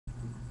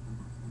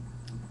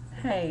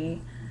Hey,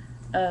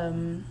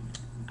 um,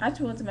 I just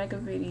wanted to make a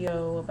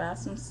video about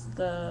some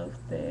stuff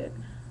that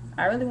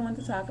I really wanted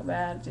to talk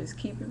about. Just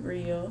keep it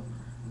real.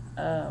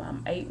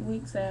 I'm 8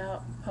 weeks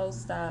out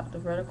post-op, the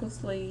vertical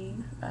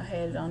sleeve. I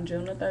had it on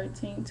June the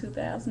 13th,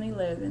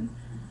 2011.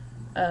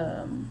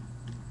 Um,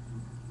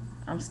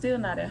 I'm still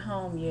not at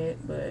home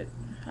yet, but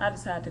I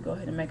decided to go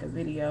ahead and make a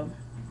video.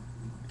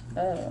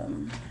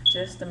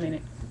 Just a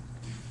minute.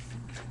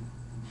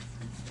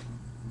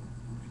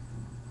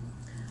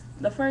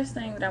 The first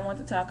thing that I want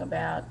to talk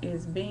about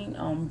is being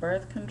on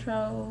birth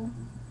control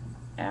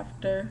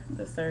after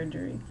the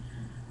surgery.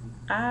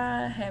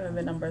 I haven't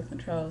been on birth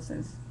control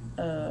since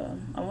I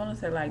want to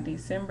say like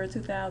December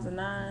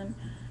 2009.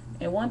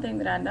 And one thing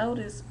that I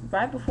noticed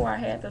right before I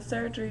had the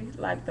surgery,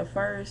 like the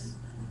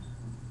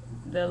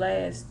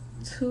last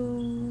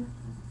 2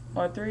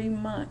 or 3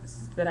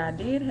 months that I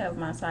did have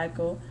my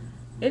cycle,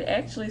 it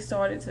actually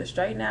started to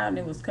straighten out and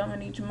it was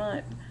coming each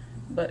month.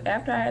 But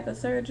after I had the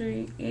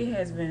surgery, it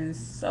has been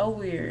so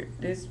weird.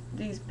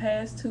 These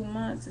past 2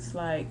 months, it's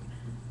like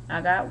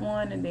I got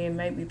one, and then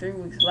maybe 3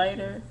 weeks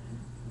later,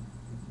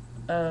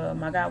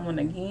 I got one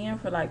again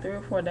for like 3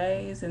 or 4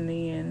 days, and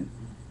then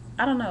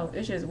I don't know.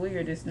 It's just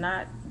weird. It's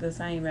not the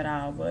same at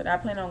all. But I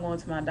plan on going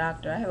to my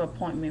doctor. I have an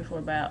appointment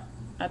for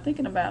I think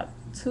in about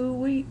 2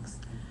 weeks,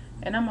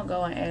 and I'm gonna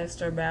go and ask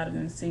her about it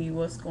and see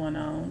what's going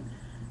on.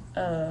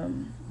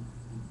 Um,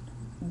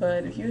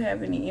 but if you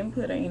have any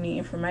input or any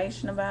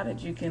information about it,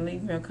 you can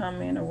leave me a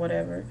comment or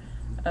whatever.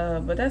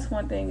 But that's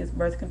one thing is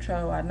birth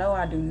control. I know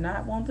I do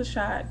not want the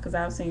shot because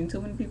I've seen too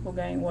many people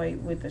gain weight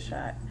with the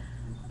shot.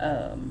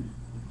 Um,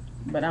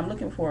 but I'm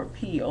looking for a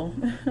pill.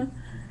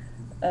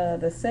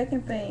 The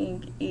second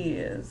thing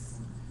is,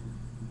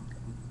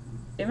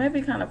 it may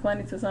be kind of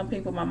funny to some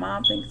people. My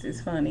mom thinks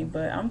it's funny,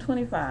 but I'm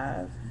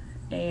 25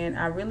 and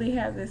I really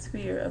have this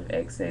fear of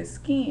excess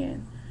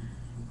skin.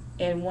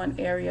 And one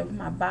area of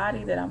my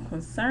body that I'm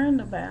concerned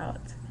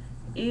about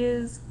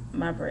is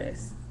my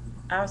breast.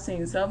 I've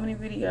seen so many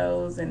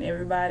videos, and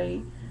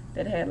everybody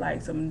that had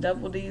like some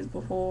double D's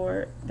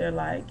before, they're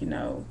like,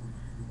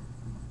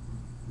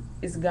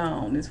 it's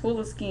gone. It's full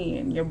of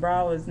skin. Your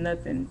bra is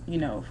nothing,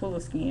 full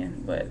of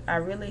skin. But I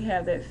really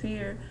have that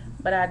fear.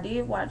 But I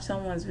did watch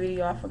someone's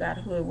video. I forgot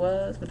who it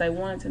was, but they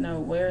wanted to know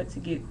where to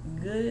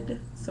get good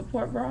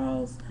support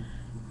bras.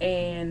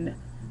 And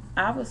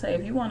I would say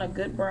if you want a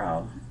good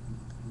bra,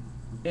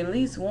 at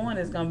least one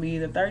is gonna be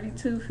either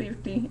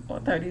 $32.50 or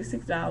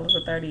 $36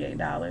 or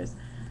 $38.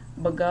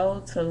 But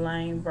go to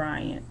Lane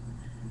Bryant.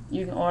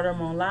 You can order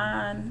them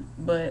online,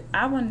 but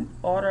I wouldn't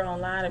order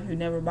online if you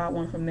never bought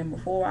one from them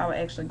before. I would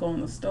actually go in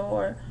the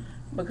store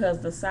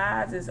because the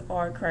sizes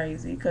are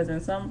crazy. Because in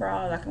some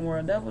bras I can wear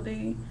a double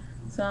D,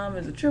 some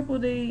is a triple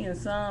D, and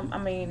some, I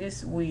mean,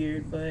 it's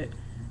weird. But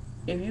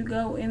if you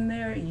go in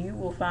there, you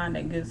will find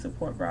a good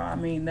support bra. I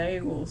mean,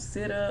 they will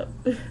sit up.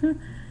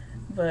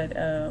 But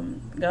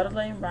go to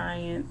Lane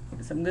Bryant,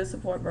 some good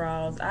support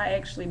bras. I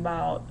actually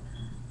bought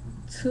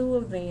two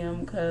of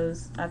them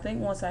because I think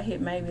once I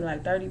hit maybe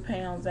like 30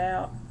 pounds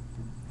out,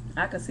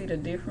 I could see the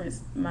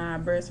difference. My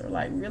breasts are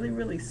like really,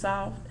 really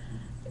soft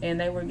and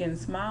they were getting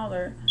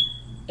smaller.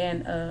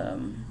 And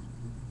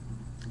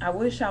I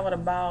wish I would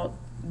have bought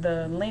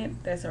the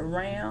length that's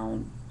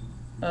around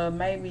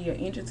maybe an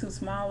inch or two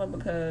smaller,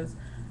 because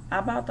I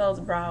bought those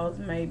bras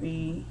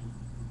maybe,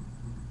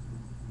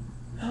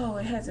 oh,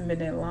 it hasn't been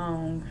that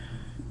long.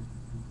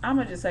 I'm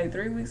gonna just say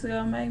 3 weeks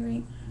ago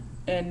maybe.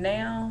 And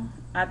now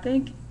I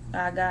think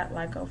I got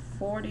like a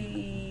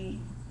 40,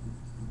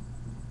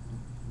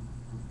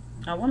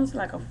 I want to say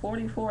like a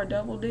 44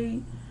 double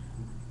D.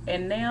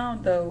 And now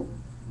the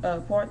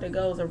part that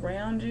goes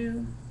around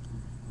you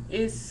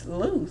is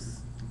loose.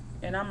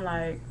 And I'm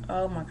like,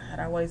 oh my God,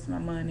 I wasted my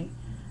money.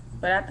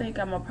 But I think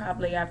I'm gonna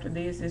probably after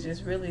this is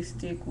just really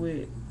stick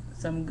with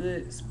some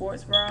good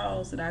sports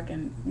bras that I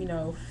can,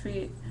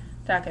 fit,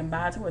 that I can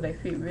buy to where they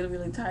fit really,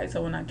 really tight.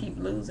 So when I keep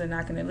losing,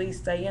 I can at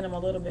least stay in them a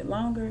little bit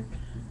longer.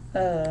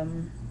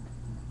 Um,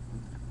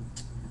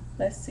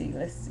 let's see.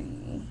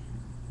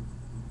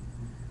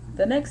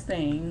 The next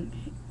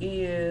thing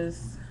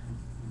is,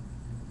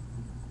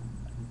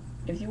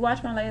 if you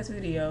watch my last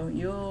video,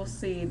 you'll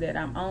see that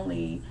I'm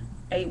only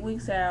 8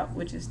 weeks out,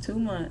 which is 2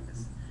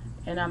 months,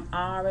 and I'm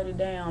already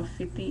down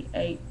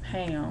 58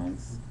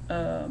 pounds.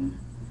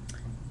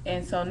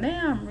 And so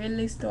now I'm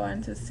really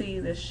starting to see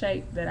the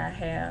shape that I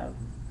have,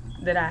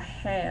 that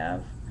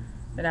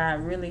I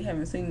really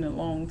haven't seen in a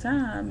long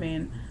time.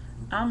 And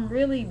I'm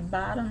really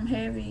bottom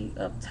heavy.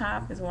 Up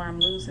top is where I'm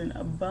losing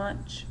a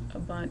bunch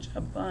of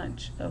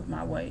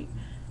my weight.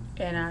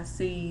 And I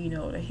see,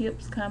 the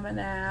hips coming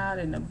out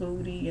and the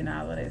booty and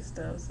all of that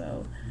stuff.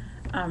 So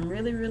I'm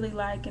really, really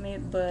liking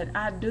it. But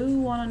I do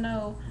want to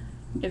know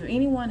if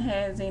anyone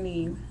has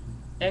any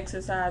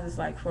exercises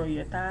like for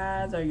your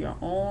thighs or your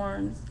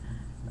arms,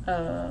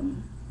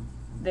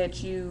 that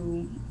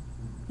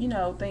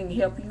think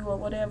help you or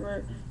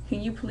whatever.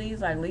 Can you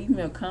please like leave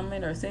me a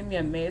comment or send me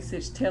a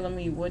message telling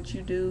me what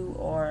you do,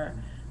 or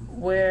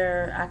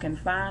where I can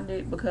find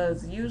it,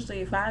 because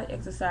usually if I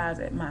exercise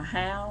at my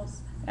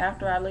house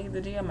after I leave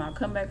the gym, I'll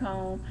come back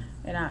home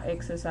and I'll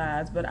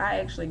exercise. But I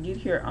actually get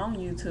here on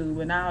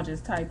YouTube and I'll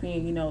just type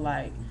in,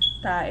 like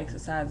thigh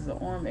exercises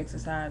or arm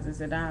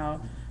exercises, and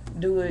I'll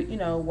do it,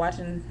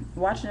 watching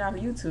off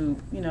of YouTube,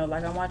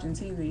 like I'm watching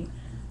TV.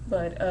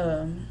 But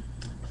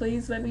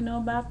please let me know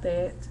about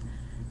that.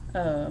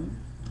 I'm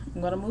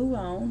gonna move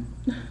on.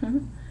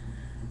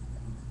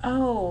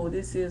 Oh,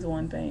 this is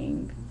one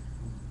thing.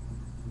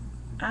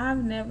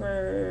 I've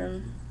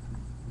never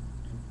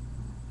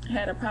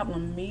had a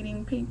problem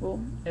meeting people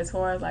as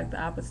far as like the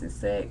opposite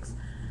sex,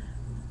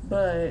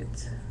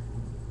 but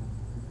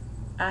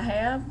I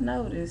have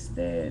noticed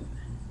that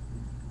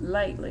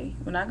lately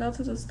when I go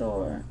to the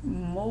store,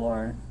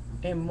 more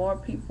and more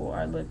people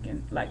are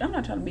looking. Like, I'm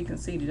not trying to be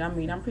conceited. I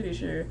mean, I'm pretty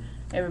sure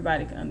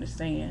everybody can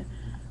understand.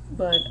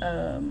 But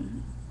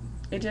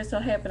it just so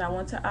happened I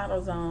went to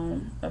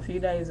AutoZone a few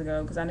days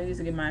ago because I needed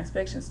to get my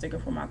inspection sticker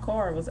for my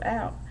car. It was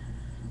out.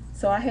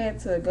 So I had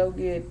to go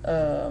get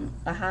a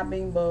high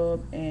beam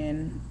bulb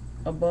and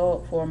a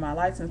bulb for my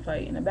license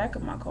plate in the back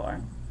of my car.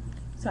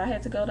 So I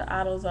had to go to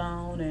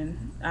AutoZone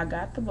and I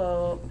got the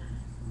bulb,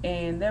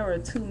 and there were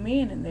two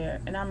men in there,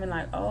 and I'm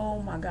like,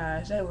 oh my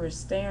gosh, they were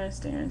staring,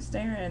 staring,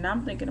 staring, and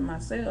I'm thinking to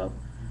myself,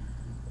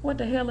 what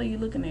the hell are you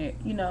looking at?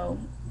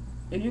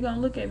 If you're gonna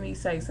look at me,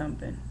 say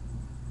something.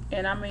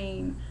 And I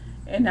mean,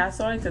 and I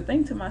started to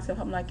think to myself,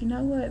 I'm like, you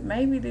know what?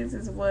 Maybe this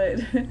is what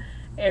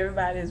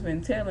everybody has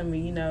been telling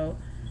me,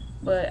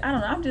 But I don't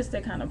know. I'm just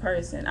that kind of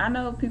person. I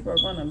know people are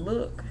gonna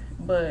look,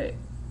 but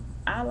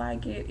I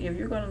like it if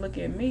you're gonna look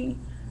at me,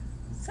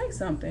 say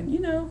something,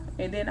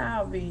 and then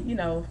I'll be,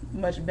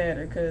 much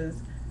better. Because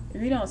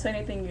if you don't say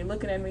anything, you're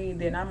looking at me,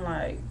 then I'm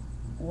like,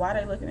 why are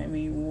they looking at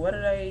me? What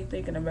are they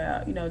thinking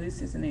about?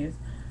 This and this.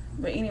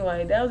 But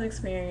anyway, that was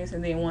experience.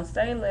 And then once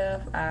they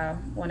left, I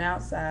went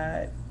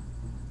outside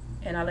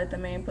and I let the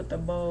man put the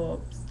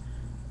bulbs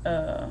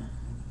uh,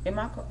 in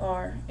my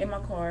car,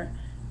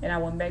 and I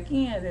went back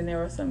in. And there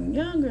were some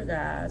younger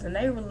guys, and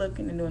they were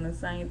looking and doing the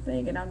same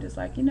thing. And I'm just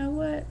like, you know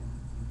what?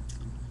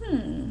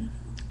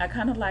 I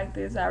kind of like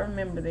this. I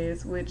remember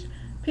this, which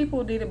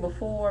people did it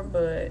before,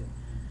 but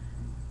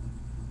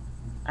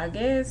I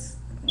guess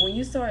when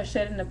you start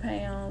shedding the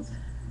pounds,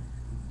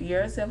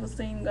 your self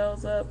esteem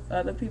goes up.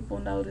 Other people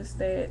notice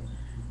that,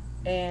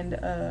 and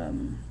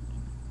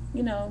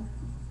you know,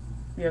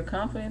 your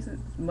confidence is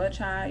much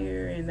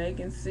higher, and they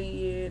can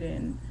see it,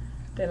 and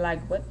they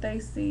like what they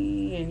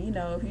see. And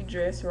if you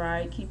dress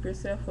right, keep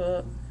yourself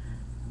up,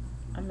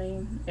 I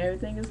mean,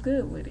 everything is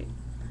good with it.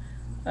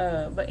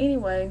 But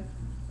anyway,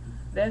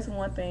 that's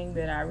one thing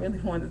that I really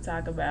wanted to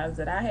talk about, is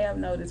that I have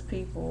noticed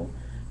people,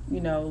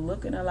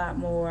 looking a lot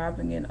more. I've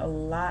been getting a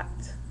lot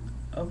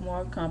of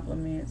more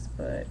compliments,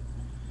 but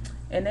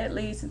and that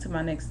leads into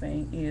my next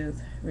thing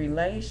is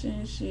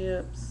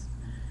relationships,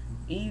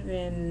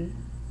 even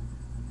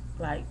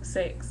like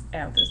sex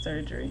after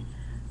surgery.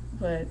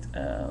 But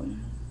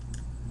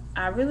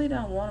I really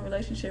don't want a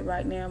relationship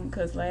right now,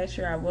 because last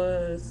year I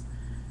was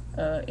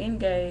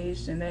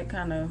engaged, and that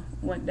kind of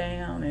went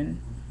down.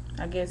 And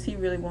I guess he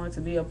really wanted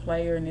to be a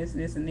player and this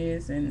and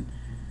this, and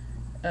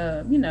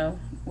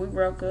we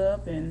broke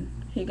up, and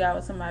he got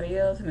with somebody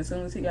else. And as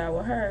soon as he got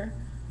with her,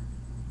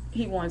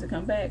 he wanted to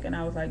come back, and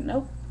I was like,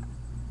 nope.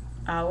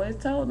 I always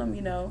told him,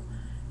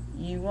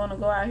 you want to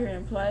go out here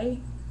and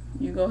play,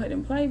 you go ahead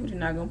and play, but you're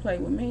not gonna play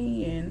with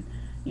me. And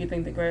you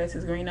think the grass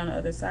is green on the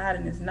other side,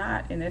 and it's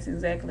not. And that's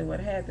exactly what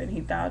happened. He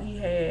thought he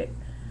had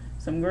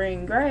some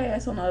green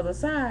grass on the other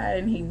side,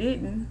 and he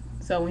didn't.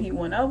 So when he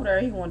went over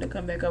there, he wanted to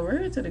come back over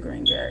here to the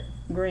green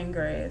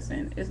grass,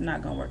 and it's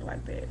not gonna work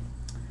like that.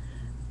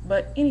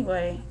 But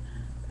anyway,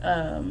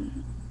 I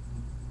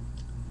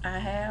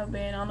have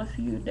been on a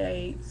few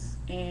dates,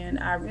 and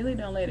I really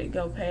don't let it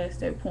go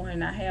past that point.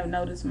 And I have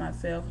noticed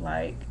myself,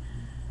 like,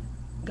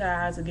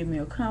 guys will give me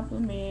a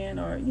compliment,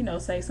 or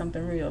say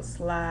something real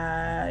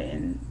sly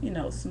and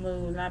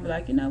smooth, and I'll be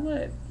like, you know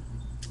what,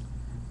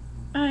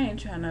 I ain't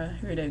trying to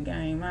hear that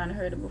game. I done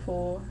heard it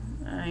before.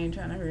 I ain't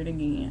trying to hear it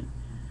again.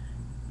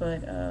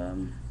 But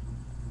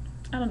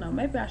I don't know.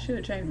 Maybe I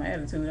should change my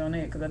attitude on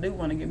that, because I do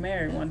want to get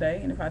married one day.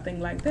 And if I think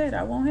like that,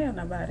 I won't have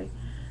nobody.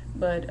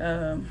 But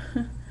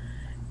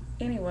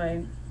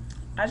anyway,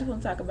 I just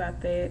want to talk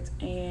about that.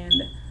 And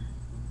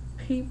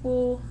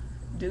people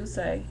do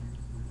say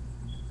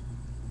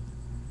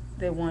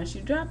that once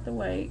you drop the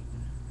weight,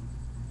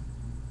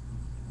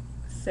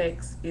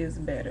 sex is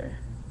better.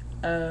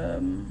 I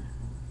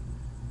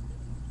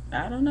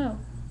don't know.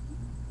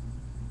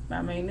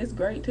 I mean, it's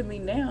great to me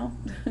now.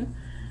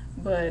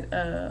 But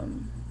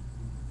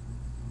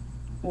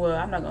well,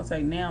 I'm not gonna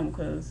say now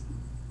because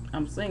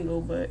I'm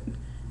single, but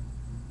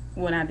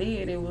when I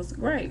did, it was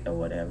great or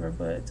whatever.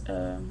 But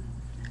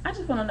I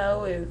just want to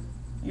know if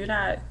you're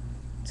not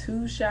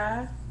too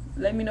shy.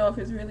 Let me know if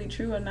it's really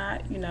true or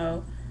not.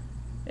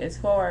 As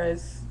far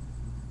as,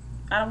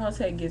 I don't want to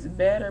say it gets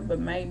better, but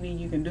maybe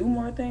you can do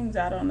more things.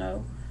 I don't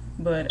know,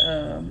 but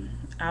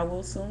I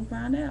will soon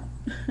find out.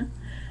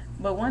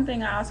 But one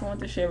thing I also want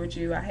to share with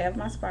you, I have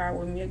my spiral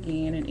with me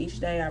again, and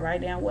each day I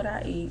write down what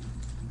I eat.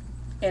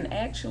 And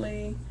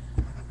actually,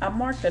 I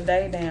marked the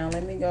day down.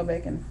 Let me go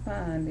back and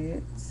find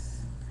it.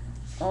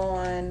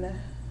 On,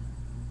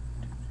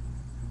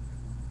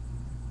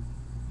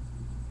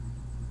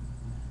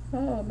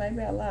 oh,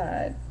 maybe I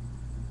lied.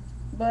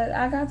 But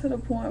I got to the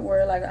point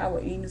where like I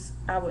would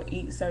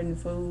eat certain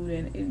food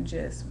and it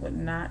just would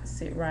not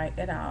sit right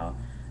at all.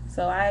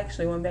 So I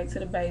actually went back to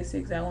the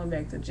basics. I went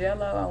back to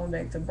Jello. I went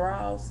back to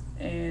broths,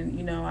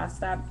 and I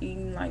stopped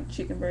eating like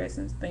chicken breasts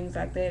and things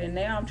like that. And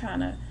now I'm trying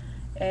to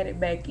add it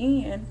back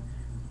in,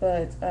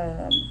 but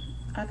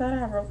I thought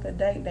I wrote the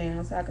date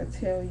down so I could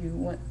tell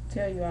you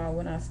all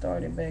when I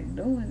started back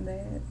doing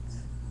that.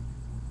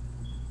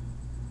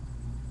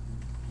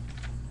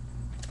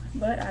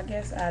 But I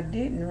guess I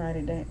didn't write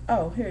it down.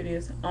 Oh, here it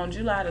is. On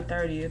July the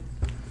 30th,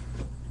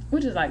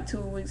 which is like 2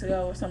 weeks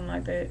ago or something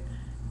like that,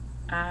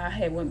 I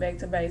had went back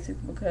to basics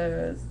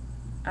because,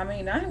 I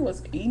mean, I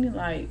was eating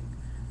like,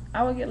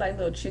 I would get like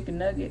little chicken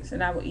nuggets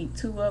and I would eat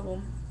two of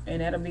them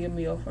and that'll be a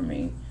meal for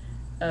me.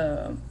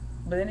 But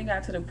then it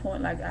got to the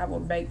point like I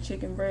would bake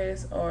chicken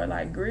breast or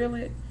like grill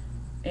it,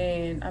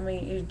 and I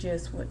mean it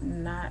just would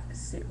not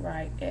sit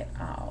right at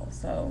all.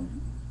 So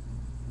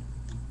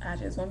I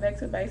just went back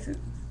to basics.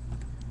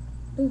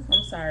 Ooh,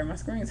 I'm sorry, my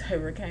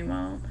screensaver came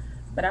on.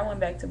 But I went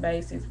back to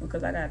basics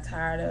because I got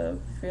tired of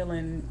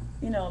feeling,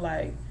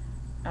 like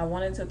I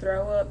wanted to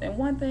throw up. And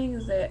one thing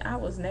is that I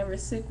was never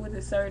sick with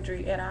the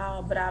surgery at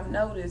all, but I've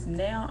noticed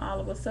now all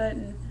of a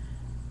sudden,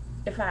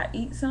 if I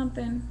eat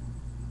something,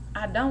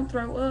 I don't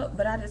throw up,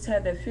 but I just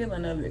have that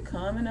feeling of it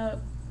coming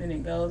up and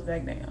it goes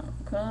back down.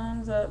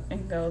 Comes up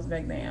and goes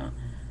back down.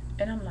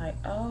 And I'm like,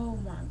 oh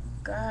my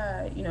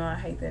God, I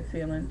hate that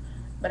feeling.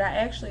 But I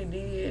actually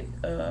did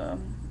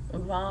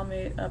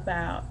vomit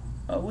about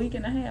a week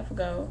and a half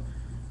ago.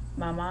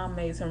 My mom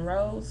made some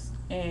roast,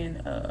 and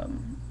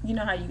you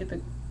know how you get the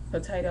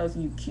potatoes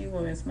and you cube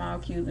them in small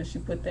cubes, and she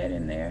put that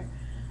in there.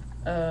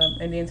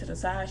 And then to the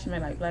side, she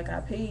made like black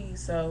eyed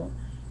peas. So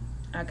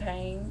I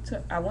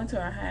went to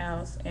her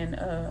house, and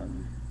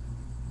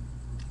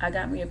I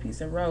got me a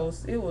piece of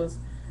roast. It was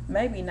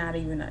maybe not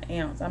even an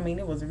ounce. I mean,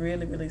 it was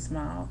really, really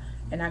small.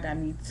 And I got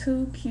me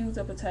 2 cubes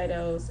of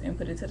potatoes and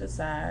put it to the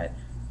side,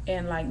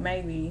 and like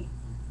maybe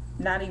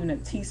not even a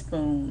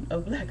teaspoon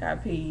of black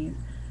eyed peas.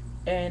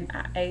 And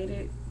I ate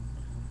it.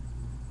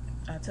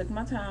 I took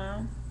my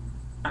time.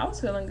 I was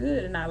feeling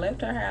good, and I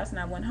left her house and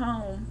I went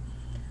home.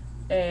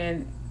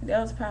 And that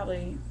was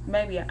probably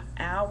maybe an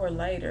hour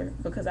later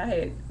because I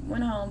had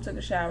went home, took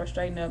a shower,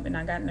 straightened up, and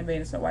I got in the bed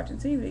and started watching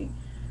TV.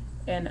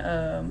 And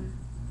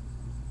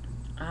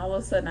all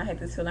of a sudden I had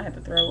this feeling I had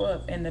to throw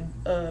up. And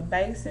the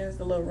basins,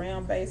 the little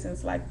round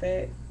basins like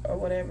that or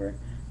whatever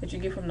that you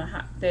get from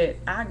that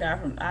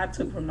I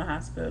took from the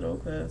hospital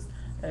because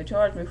they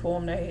charged me for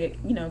them. They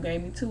had,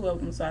 gave me 2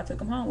 of them, so I took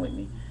them home with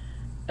me.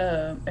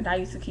 And I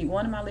used to keep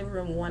one in my living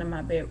room and one in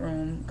my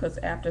bedroom because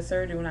after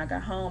surgery, when I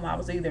got home, I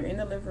was either in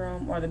the living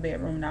room or the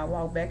bedroom, and I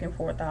walked back and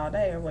forth all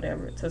day or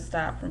whatever to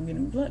stop from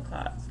getting blood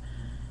clots.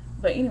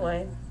 But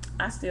anyway,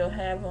 I still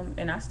have them,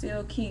 and I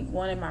still keep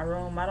one in my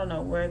room. I don't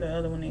know where the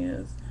other one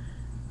is,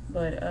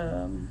 but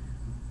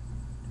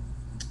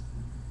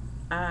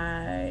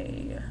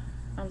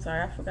I'm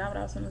sorry, I forgot what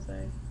I was gonna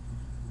say.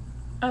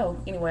 Oh,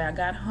 anyway, I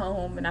got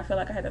home and I felt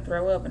like I had to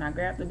throw up, and I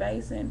grabbed the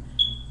basin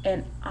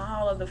and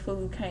all of the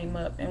food came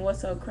up. And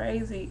what's so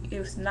crazy,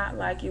 it's not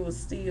like it was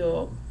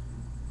still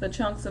the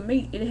chunks of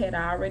meat. It had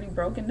already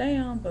broken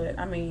down, but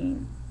I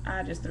mean,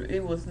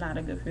 it was not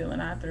a good feeling.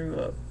 I threw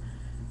up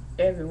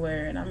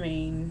everywhere, and I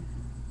mean,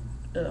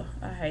 ugh,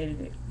 I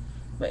hated it.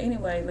 But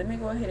anyway, let me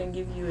go ahead and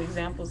give you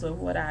examples of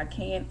what I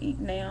can eat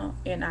now,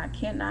 and I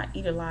cannot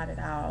eat a lot at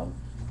all.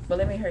 But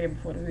let me hurry up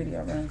before the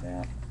video runs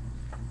out.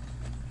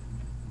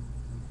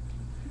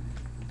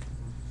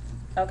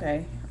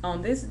 Okay,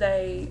 on this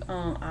day,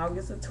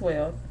 August the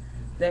 12th,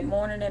 that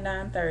morning at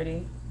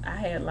 9:30, I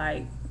had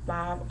like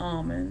 5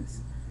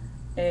 almonds.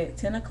 At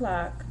 10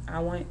 o'clock,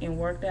 I went and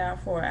worked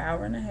out for an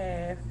hour and a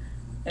half,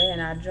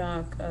 and I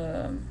drank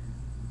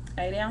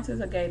 8 ounces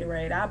of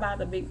Gatorade. I bought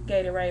the big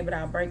Gatorade, but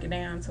I'll break it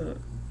down to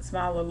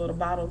smaller little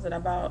bottles that I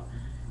bought.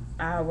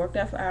 I worked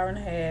out for an hour and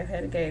a half,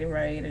 had a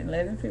Gatorade. At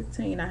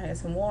 11:15, I had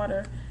some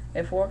water.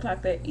 At 4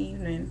 o'clock that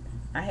evening,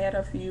 I had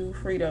a few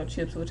Frito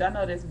chips, which I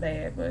know that's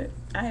bad, but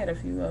I had a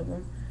few of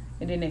them.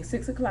 And then at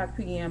 6 o'clock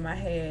p.m., I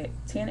had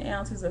 10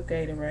 ounces of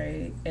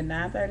Gatorade. At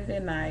 9:30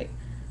 that night,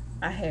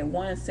 I had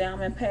one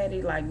salmon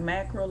patty, like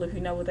mackerel, if you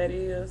know what that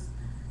is.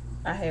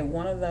 I had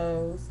one of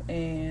those.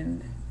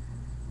 And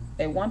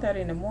at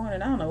 1:30 in the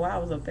morning, I don't know why I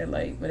was up that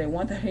late, but at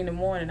 1:30 in the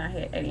morning, I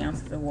had 8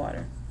 ounces of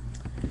water.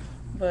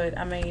 But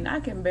I mean, I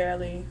can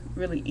barely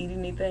really eat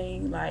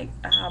anything. Like,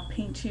 I'll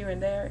pinch here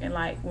and there. And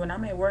like, when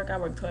I'm at work, I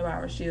work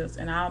 12-hour shifts,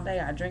 and all day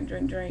I drink.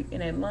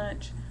 And at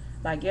lunch,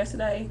 like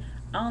yesterday,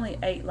 I only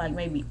ate like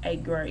maybe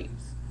 8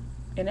 grapes,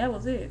 and that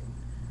was it.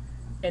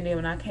 And then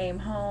when I came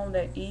home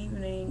that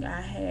evening,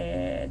 I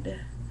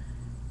had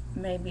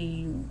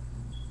maybe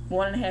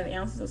 1.5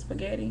 ounces of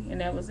spaghetti, and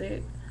that was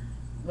it.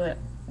 But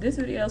this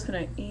video is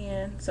gonna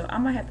end, so I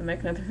might have to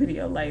make another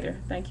video later.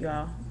 Thank you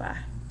all. Bye.